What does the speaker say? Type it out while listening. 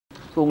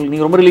So,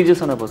 you are a religious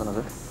person,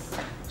 sir?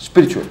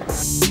 Spiritual.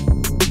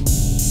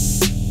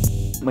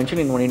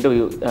 Mentioned in one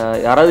interview,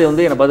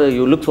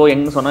 you look so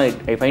young, so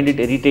I find it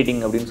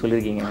irritating.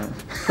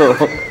 So,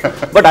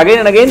 but again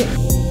and again,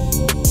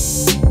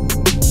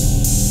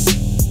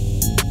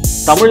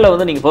 Tamil la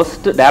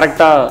first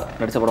director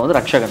nadicha padam vandu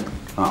Ratchan.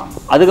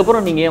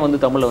 Adukaprom neenga vandu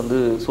Tamil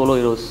la solo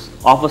heroes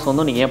offers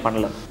vandu neenga yen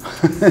pannala.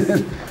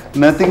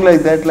 Nothing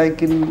like that.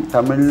 Like in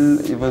Tamil,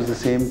 it was the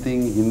same thing.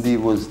 Hindi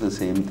was the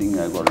same thing.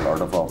 I got a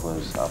lot of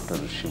offers after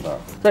Shiva.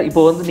 Sir,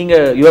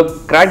 you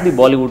have cracked the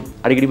Bollywood.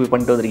 Adikadi poi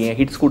pannittu vandirukeenga,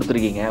 hits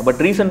kuduthirukeenga. But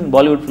recent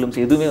Bollywood films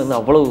eduvume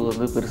avvalavu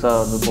perusa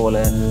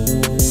pole.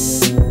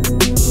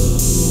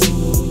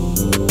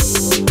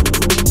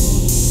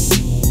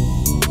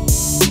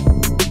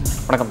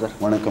 Vanakkam sir.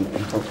 Vanakkam.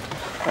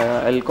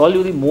 I'll call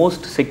you the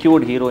most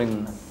secured hero in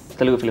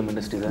Telugu film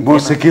industry. Sir.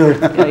 Most secured.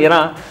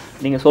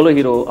 You solo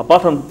hero.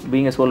 Apart from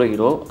being a solo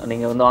hero,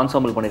 you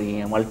ensemble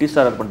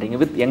multi-star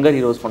with younger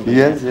heroes.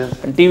 Yes, yes.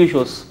 And TV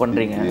shows.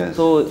 Yes.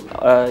 So,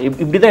 if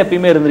you have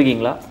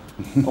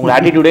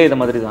attitude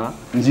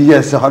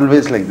yes,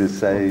 always like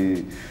this.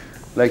 I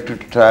like to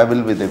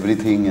travel with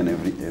everything and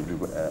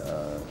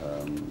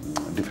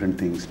different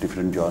things,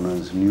 different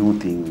genres, new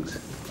things.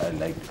 I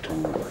like to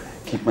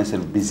keep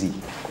myself busy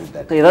with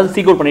that.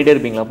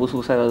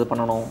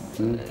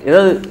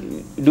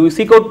 Do you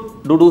seek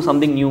out to do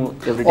something new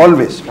every day?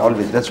 Always.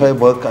 That's why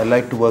I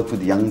like to work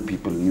with young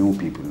people, new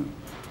people.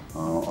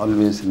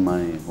 Always in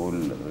my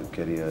whole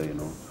career,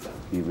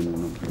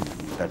 even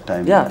that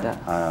time.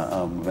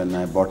 When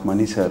I bought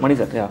Mani sir,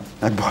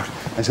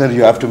 I said,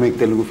 you have to make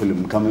Telugu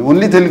film.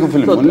 Only Telugu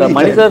film. So,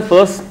 Mani sir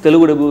first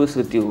Telugu debut is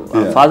with you.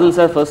 Fazil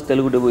sir first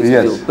Telugu debut is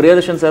with you.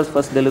 Priyadarsan sir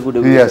first Telugu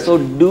debut. Yes. So,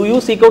 do you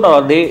seek out or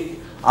are they?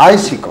 I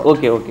seek out.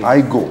 Okay.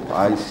 I go.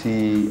 I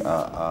see.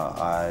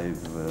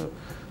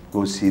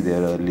 Go see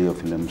their earlier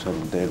films or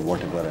their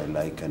whatever I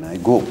like, and I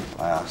go.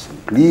 I ask them,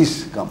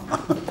 please come.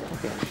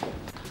 Okay.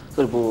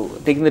 So,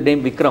 taking the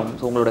name Vikram,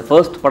 so your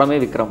first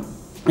padame Vikram.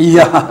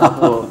 Yeah.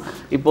 So,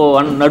 இப்போ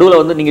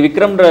நடுவுல நீங்க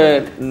விக்ரம்ன்ற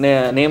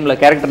நேம்ல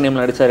character நேம்ல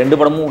நடிச்ச ரெண்டு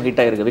படமும்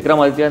hit ஆயிருக்கு.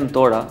 Vikramaditya and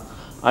Doda.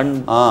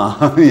 And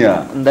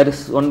there is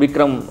one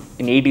Vikram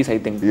in 80s, I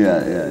think.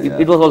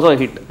 It was also a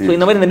hit. So, in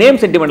the name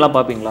sentiment la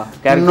paapingla?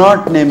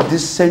 Not name.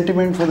 This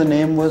sentiment for the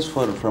name was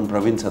from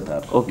Praveen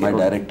Satar, my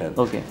director.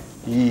 Okay.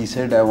 He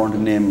said, I want to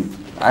name.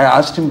 I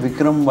asked him,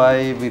 Vikram,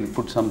 why we'll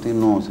put something?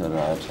 No, sir,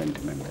 I have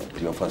sentiment.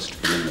 Your first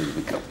film is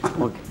Vikram.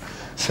 Okay.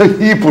 So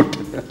he put.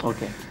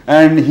 Okay.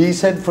 And he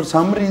said, for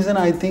some reason,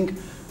 I think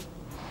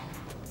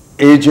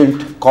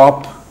agent, cop,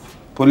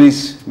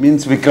 police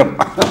means Vikram.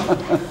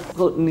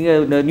 So,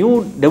 the new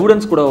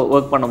debutants could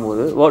work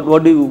பண்ணும்போது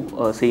what do you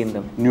see in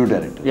them? New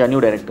directors. Yeah,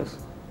 new directors.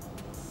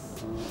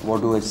 What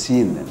do I see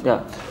in them? Yeah.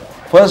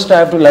 First, I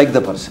have to like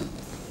the person.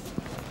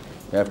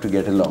 We have to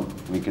get along.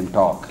 We can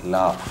talk,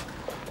 laugh,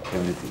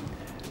 everything.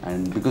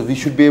 And because we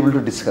should be able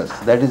to discuss.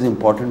 That is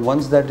important.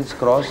 Once that is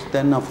crossed,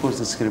 then of course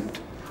the script,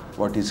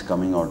 what he's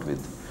coming out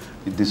with.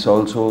 This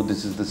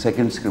is the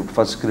second script.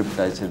 First script,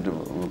 I said,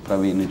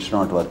 Praveen, it's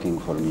not working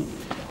for me.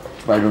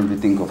 Why don't we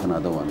think of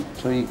another one?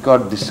 So he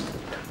got this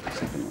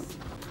second one.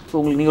 So,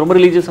 you are a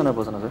religious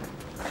person, sir?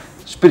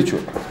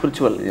 Spiritual.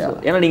 Yeah.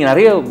 So, you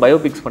have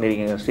biopics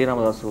பண்ணிருக்கீங்க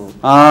ஸ்ரீராமதாசு.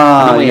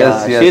 Yes.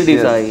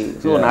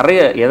 So, நிறைய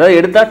எதை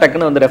எடுத்தா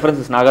டக்குன்னு வந்து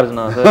reference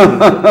Nagarjuna sir.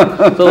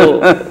 So,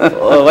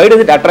 why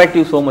does it attract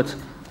you so much?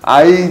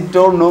 I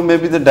don't know,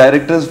 maybe the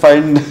directors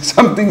find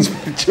something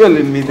spiritual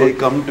in me. They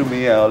come to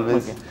me, I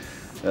always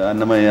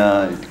Annamaya,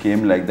 it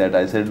came like that.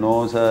 I said, no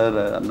sir,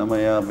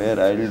 Annamaya, where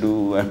I'll do,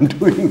 I'm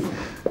doing.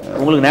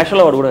 உங்களுக்கு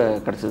national award கூட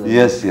கிடைச்சது.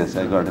 Yes,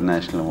 I got a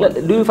national award.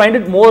 Do you find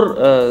it more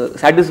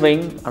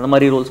satisfying அந்த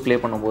மாதிரி Rolle's play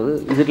பண்ணும்போது?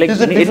 Is it like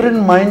it's a different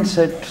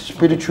mindset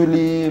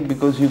spiritually,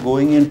 because you're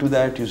going into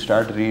that, you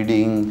start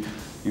reading,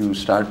 you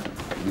start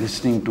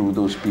listening to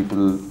those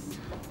people,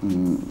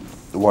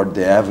 what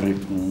they have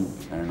written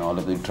and all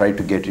of it, try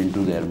to get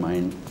into their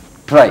mind.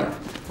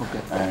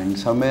 Okay. And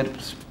somewhere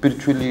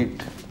spiritually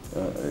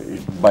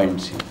it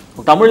binds you.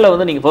 தமிழ்ல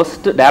நீங்க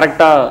first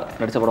டைரக்டா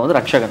நடிச்ச படம் வந்து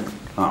ரட்சகன்.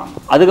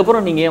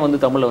 அதுக்கப்புறம் நீங்க ஏன் வந்து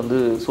தமிழ்ல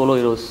சோலோ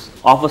ஹீரோஸ்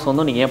ஆஃபர்ஸ்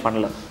நீங்க ஏன்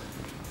பண்ணல?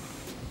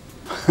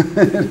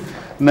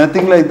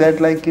 Nothing like that.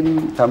 Like in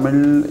Tamil,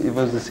 it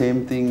was the same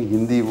thing.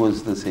 Hindi was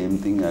the same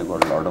thing. I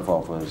got a lot of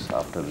offers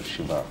after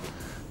Shiva.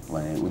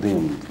 My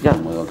Udayam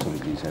film was also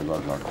released. I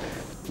got a lot.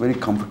 Very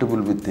comfortable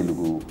with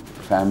Telugu,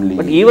 family.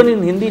 But even in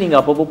Hindi, நீங்க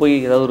அப்பப்போ போய்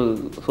ஏதாவது ஒரு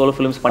solo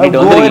films பண்ணிட்டு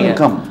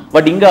வந்தீங்க.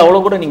 But இங்க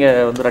அவ்வளவு கூட நீங்க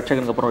வந்து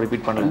ரட்சகனுக்கு அப்புறம்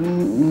ரிப்பீட் பண்ணல.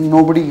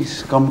 Nobody's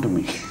come to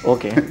me.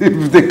 Okay.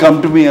 If they come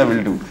to me, I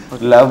will do.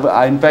 Love.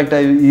 In fact,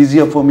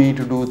 easier for me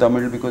to do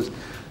Tamil because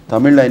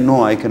Tamil I know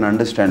I can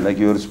understand. Like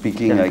you are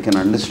speaking, I can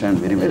understand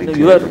very clearly.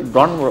 You are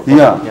drawn.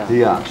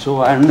 Yeah. So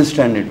I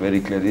understand it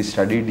very clearly.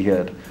 Studied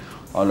here,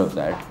 all of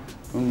that.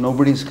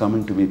 Nobody's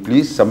coming to me.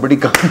 Please, somebody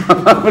come.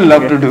 I would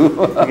love to do.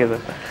 Okay,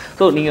 sir. So,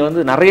 so நீங்கள்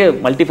வந்து நிறைய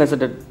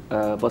multifaceted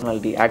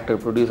personality, actor,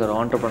 producer,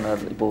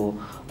 entrepreneur,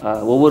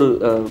 இப்போது ஒவ்வொரு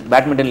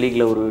badminton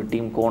லீக்கில் ஒரு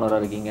team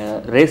ஓனராக இருக்கீங்க,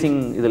 racing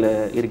இதில்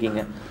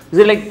இருக்கீங்க.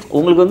 இது லைக்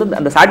உங்களுக்கு வந்து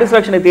அந்த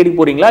சாட்டிஸ்ஃபேக்ஷனை தேடி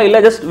போகிறீங்களா,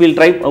 இல்லை ஜஸ்ட் வில்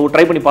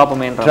ட்ரை பண்ணி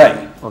பார்ப்போமேன்ற?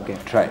 Okay,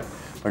 try.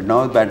 But now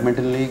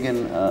badminton league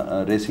and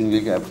racing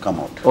league have come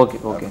out.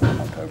 Okay.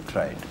 I've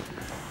tried.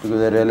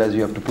 Because I realize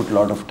you have to put a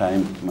lot of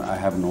time. I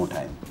have no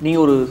time.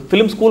 நீங்கள் ஒரு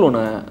film school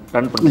ஒன்று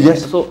run பண்ணுறீங்க.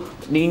 So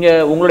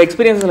நீங்கள் உங்களோட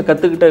எக்ஸ்பீரியன்ஸில்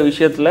கற்றுக்கிட்ட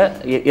விஷயத்தில்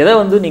எதை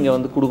வந்து நீங்கள்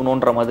வந்து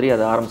கொடுக்கணுன்ற மாதிரி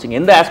அதை ஆரம்பிச்சிங்க?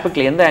 எந்த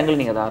ஆஸ்பெக்டில், எந்த ஆங்கிள்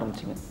நீங்கள் அதை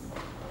ஆரம்பிச்சிங்க?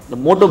 The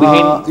motto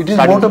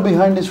behind motto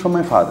behind is from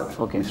my father.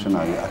 Okay. Mr.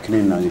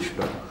 Nagarjuna.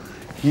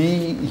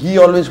 He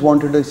always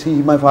wanted to see.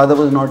 My father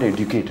was not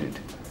educated.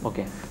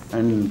 Okay.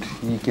 And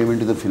he came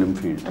into the film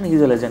field. And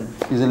he's a legend.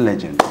 He's a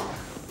legend.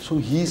 So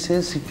he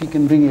says if we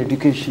can bring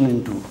education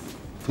into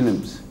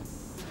films,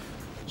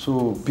 so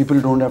people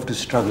don't have to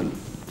struggle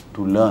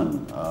to learn.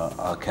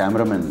 A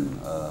cameraman,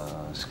 a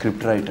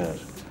scriptwriter,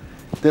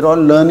 they're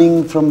all learning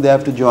from, they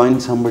have to join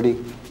somebody,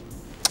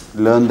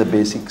 learn the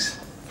basics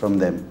from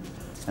them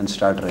and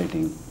start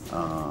writing.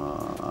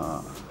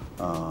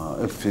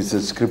 If he's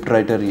a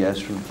scriptwriter, he has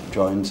to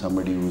join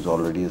somebody who's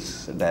already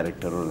a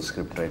director or a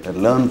scriptwriter,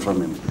 learn from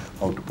him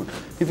how to put.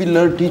 If he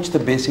teach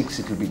the basics,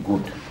 it will be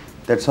good.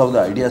 That's how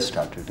the idea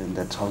started, and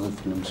that's how the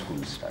film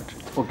school started.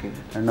 Okay.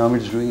 And now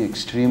it's doing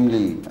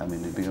extremely, I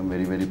mean, it become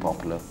very, very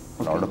popular.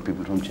 A lot of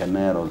people from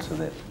Chennai are also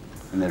there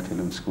in that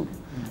film school.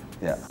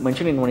 Yeah.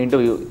 Mentioned in one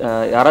interview,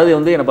 யாராவது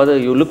வந்து என்ன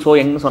பார்த்து you look so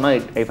young சொன்னா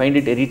I find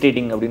it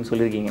irritating அப்படின்னு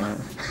சொல்லியிருக்கீங்க.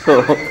 So,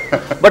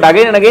 but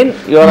again and again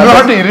you are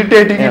not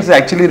irritating. Yeah. It's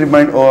actually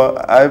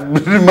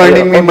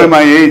reminding me of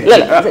my age.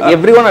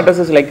 Everyone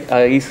addresses like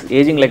he's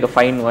aging like a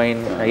fine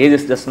wine. Age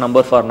is just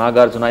number for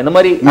Nagarjuna. இந்த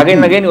மாதிரி again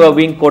and again you are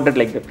being quoted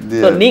like that.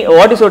 Yeah. So,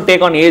 what is your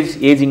take on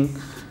aging?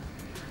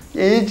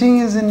 Aging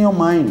is in your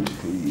mind.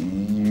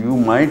 You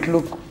might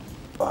look,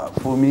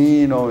 for me,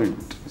 you know,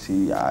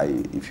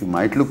 if you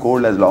might look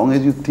old, as long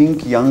as you think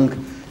young,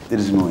 there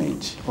is no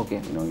age. Okay.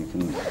 You know, you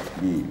can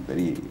be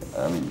very,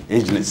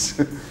 ageless.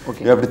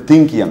 Okay. You have to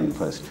think young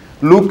first.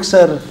 Looks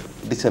are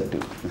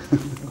deceptive.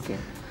 Okay.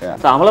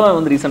 So Amala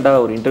வந்து ரீசெண்டாக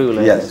ஒரு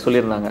இன்டர்வியூவில்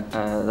சொல்லியிருந்தாங்க,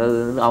 அதாவது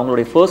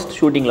அவங்களுடைய first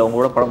ஷூட்டிங்கில் அவங்க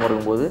கூட படம்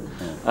வரும்போது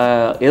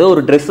ஏதோ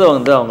ஒரு ட்ரெஸ்ஸை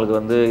வந்து அவங்களுக்கு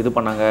வந்து இது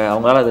பண்ணாங்க,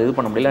 அவங்களால அதை இது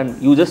பண்ண முடியல. அண்ட்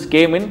யூ ஜஸ்ட்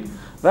கேம் இன்,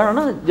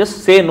 வேணாம்னா just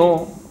say no,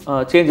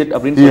 change it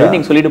அப்படின்னு சொல்லி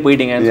நீங்கள் சொல்லிட்டு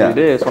போயிட்டீங்கன்னு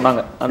சொல்லிட்டு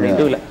சொன்னாங்க அந்த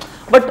இன்டர்வியூவில்.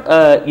 பட்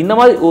இந்த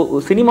மாதிரி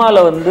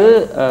சினிமாவில் வந்து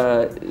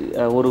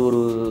ஒரு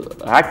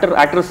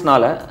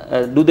ஆக்ட்ரஸ்னால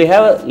to they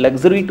have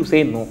luxury to say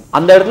no?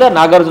 அந்த இடத்துல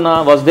Nagarjuna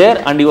was there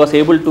and you was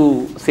able to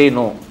say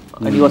no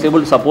and you was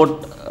able to support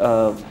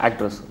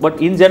actress. But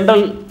in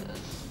general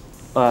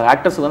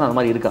ஆக்டர்ஸுக்கு வந்து அந்த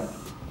மாதிரி இருக்கா?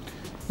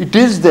 It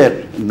is there.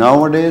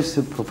 Nowadays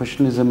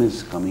professionalism is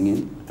coming in,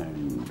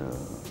 and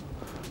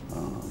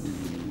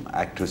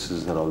actresses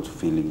are also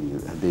feeling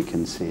they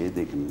can say,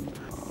 they can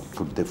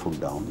put their foot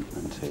down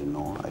and say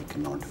no, I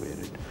cannot wear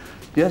it.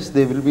 Yes,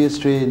 there will be a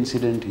stray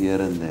incident here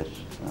and there,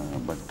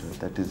 but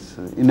that is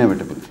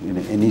inevitable in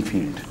any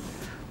field.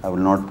 I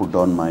will not put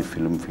on my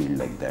film field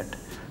like that,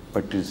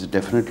 but it's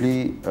definitely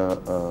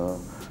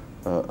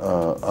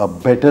a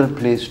better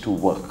place to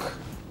work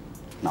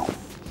now.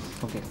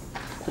 Okay.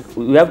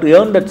 You have to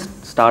earn that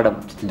stardom.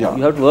 Yeah.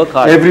 You have to work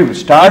hard.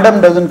 Stardom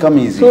doesn't come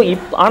easy. So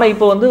ஆனா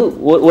இப்போ வந்து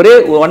ஒரே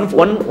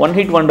one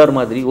hit wonder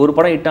மாதிரி ஒரு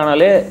படம் hit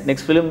ஆனாலே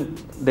next film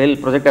they'll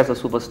project as a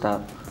superstar.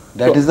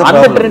 That is the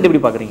problem. அந்த trend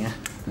எப்படி பாக்குறீங்க?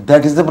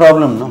 That is the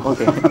problem, no?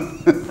 Okay.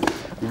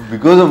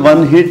 Because of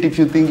one hit, if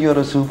you think you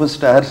are a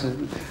superstar,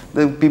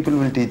 the people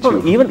will teach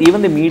you.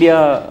 Even the media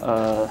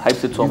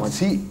hypes it so much.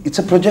 See,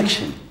 it's a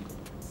projection.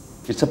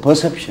 It's a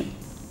perception.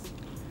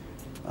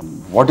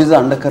 What is the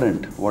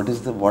undercurrent?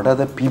 What are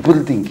the people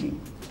thinking?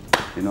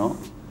 You know,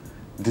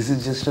 this is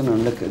just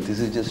this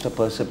is just a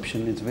perception.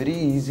 It's very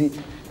easy.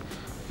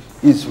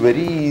 It's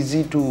very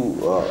easy to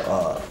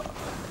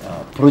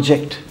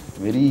project.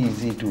 Very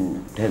easy to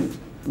tell.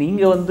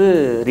 நீங்க வந்து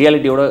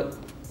ரியாலிட்டியோட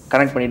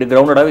connect பண்ணிட்டு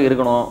கிரவுண்டடாகவே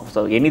இருக்கணும். So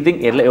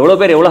anything எவ்வளோ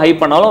பேர் எவ்வளோ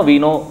hype பண்ணாலும் we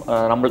know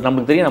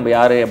நம்மளுக்கு தெரியும் நம்ம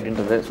யார்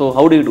அப்படின்றது. So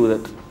how do you do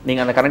that?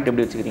 நீங்கள் அந்த கனெக்ட்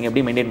எப்படி வச்சுக்கிறீங்க,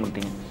 எப்படி மெயின்டைன்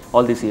பண்ணுறீங்க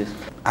all these years?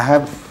 I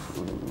have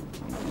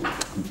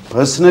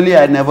personally,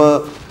 I never,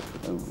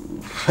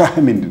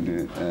 I mean,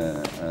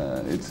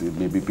 it's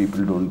maybe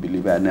people don't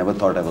believe, I never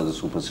thought I was a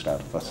superstar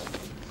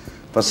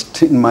first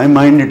in my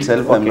mind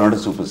itself. Okay. I'm not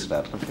a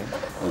superstar.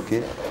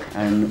 Okay,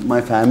 and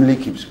my family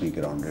keeps me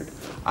grounded.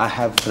 I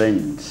have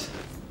friends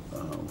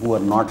who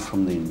are not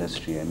from the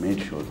industry. I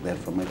made sure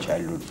they're from my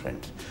childhood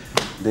friends.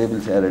 They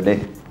will say, "Arey,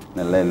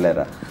 nalla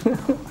illera."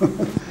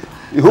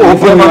 You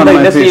open on my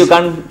face. You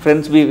can't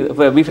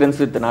be friends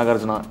with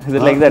Nagarjuna. Is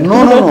it like that? No.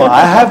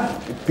 I have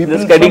people.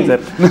 Just kidding, sir.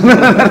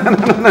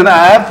 No,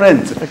 I have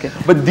friends. Okay.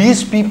 But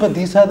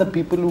these are the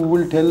people who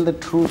will tell the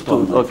truth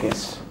on my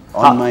face.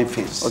 On my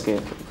face. Okay.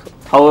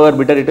 However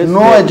bitter it is.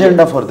 No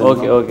agenda for them.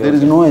 Okay. There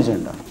is no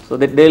agenda. So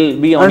that they'll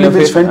be on and your if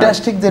face. It's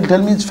fantastic. They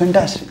tell me it's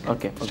fantastic.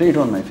 Okay. Straight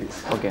on my face.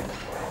 Okay.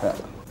 Yeah.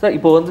 Sir,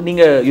 இப்போ வந்து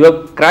நீங்க you have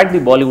cracked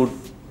the Bollywood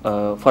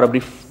for a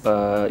brief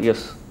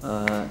years.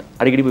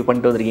 அடிக்கடி போய்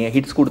பண்ணிட்டு வந்திருக்கீங்க,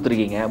 hits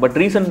கொடுத்துருக்கீங்க. But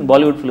recent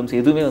Bollywood films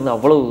எதுவுமே வந்து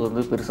அவ்வளோ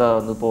வந்து பெருசாக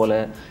வந்து போகல.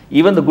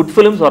 Even the good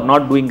films R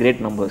not doing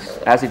great numbers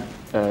as it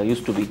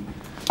use to be.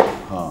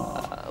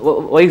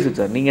 Wise it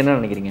sir, நீங்கள் என்ன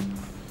நினைக்கிறீங்க?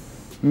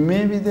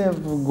 Maybe they are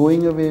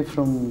going away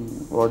from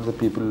what the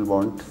people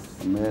want.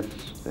 Somewhere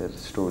their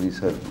stories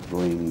are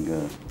going.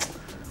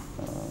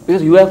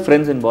 Because you have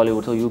friends in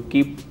Bollywood, so you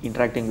keep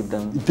interacting with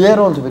them. They are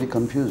also very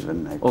confused when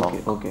I talk.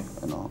 Okay.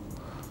 You know,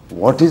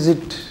 what is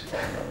it?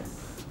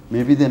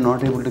 Maybe they are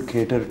not able to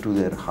cater to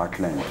their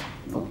heartland,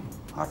 you know,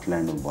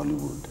 heartland of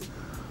Bollywood.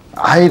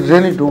 I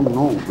really don't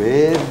know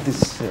where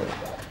this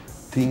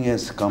thing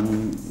has come,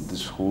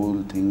 this whole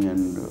thing,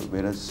 and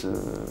whereas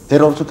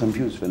they're also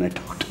confused when I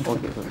talk to them.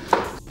 Okay.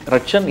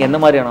 Ratchan, என்ன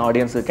மாதிரியான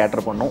audience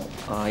cater பண்ணும்,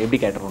 எப்படி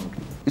cater பண்ணும்?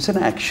 It's an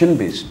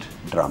action-based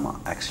drama,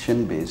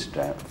 action-based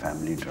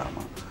family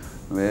drama,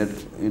 where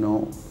you know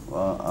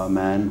a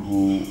man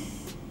who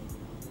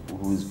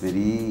is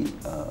very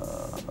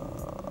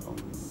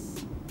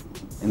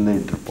in the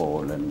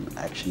Interpol and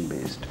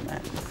action-based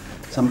man.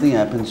 Something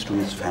happens to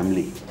his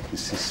family,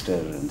 his sister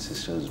and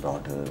sister's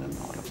daughter and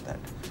all of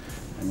that,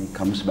 and he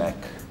comes back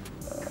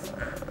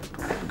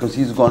because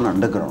he's gone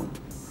underground.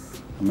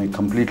 I mean,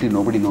 completely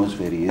nobody knows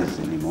where he is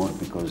anymore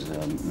because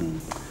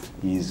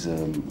he's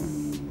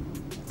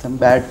some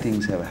bad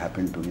things have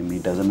happened to him. He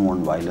doesn't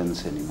want violence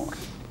anymore.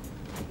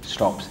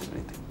 Stops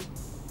everything.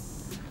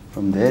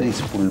 From there,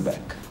 he's pulled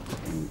back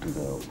into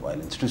the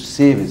violence to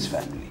save his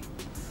family.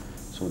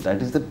 So that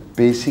is the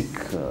basic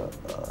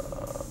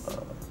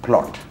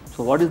plot. So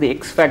what is the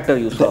X factor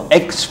you saw? The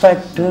X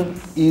factor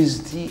is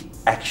the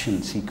action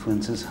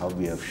sequences, how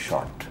we have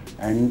shot,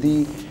 and the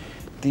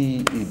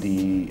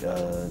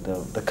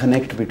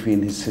connect between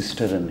his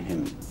sister and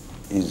him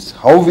is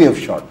how we have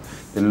shot.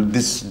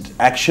 This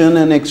action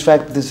and X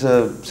fact, this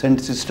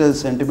sister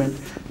sentiment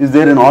is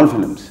there in all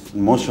films,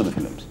 in most of the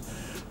films.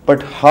 But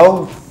how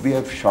we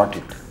have shot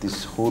it, this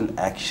whole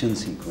action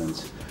sequence,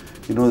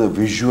 you know, the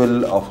visual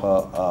of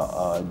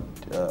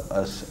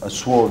a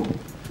sword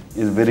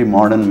is a very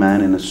modern man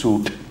in a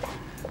suit,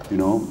 you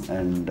know,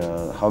 and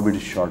how it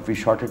is shot. We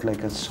shot it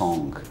like a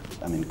song,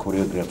 I mean,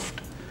 choreographed.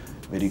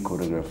 Very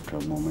choreographed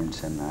moments,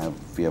 and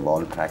we have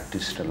all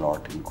practiced a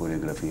lot in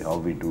choreography, how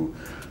we do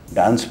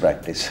dance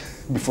practice.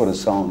 Before a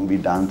song, we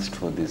danced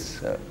for these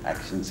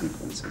action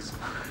sequences.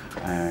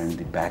 And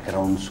the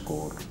background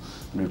score,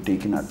 we've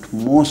taken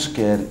utmost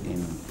care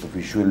in the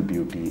visual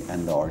beauty and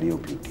the audio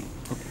beauty,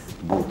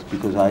 both,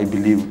 because I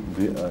believe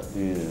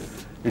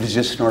it is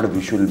just not a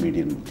visual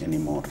medium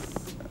anymore.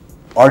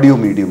 Audio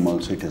medium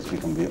also, it has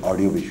become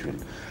audio visual.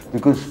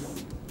 Because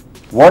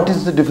what is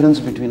the difference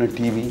between a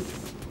TV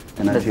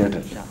and a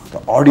theatre? Yeah.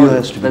 The audio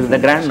has to be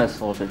the grandness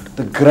of it.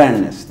 The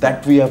grandness that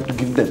we have to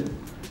give them.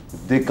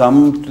 If they come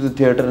to the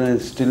theatre and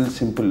it's still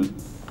simple,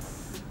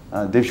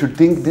 they should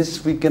think this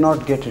we cannot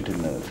get it in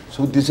there. So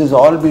this has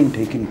all been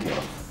taken care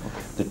of.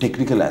 Okay. The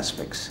technical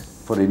aspects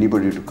for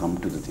anybody to come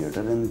to the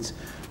theatre, and it's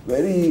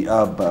very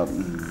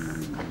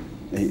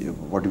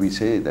what do we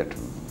say, that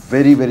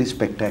very, very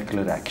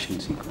spectacular action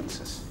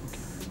sequences.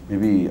 Okay.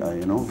 Maybe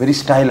you know, very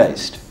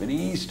stylized,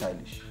 very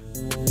stylish.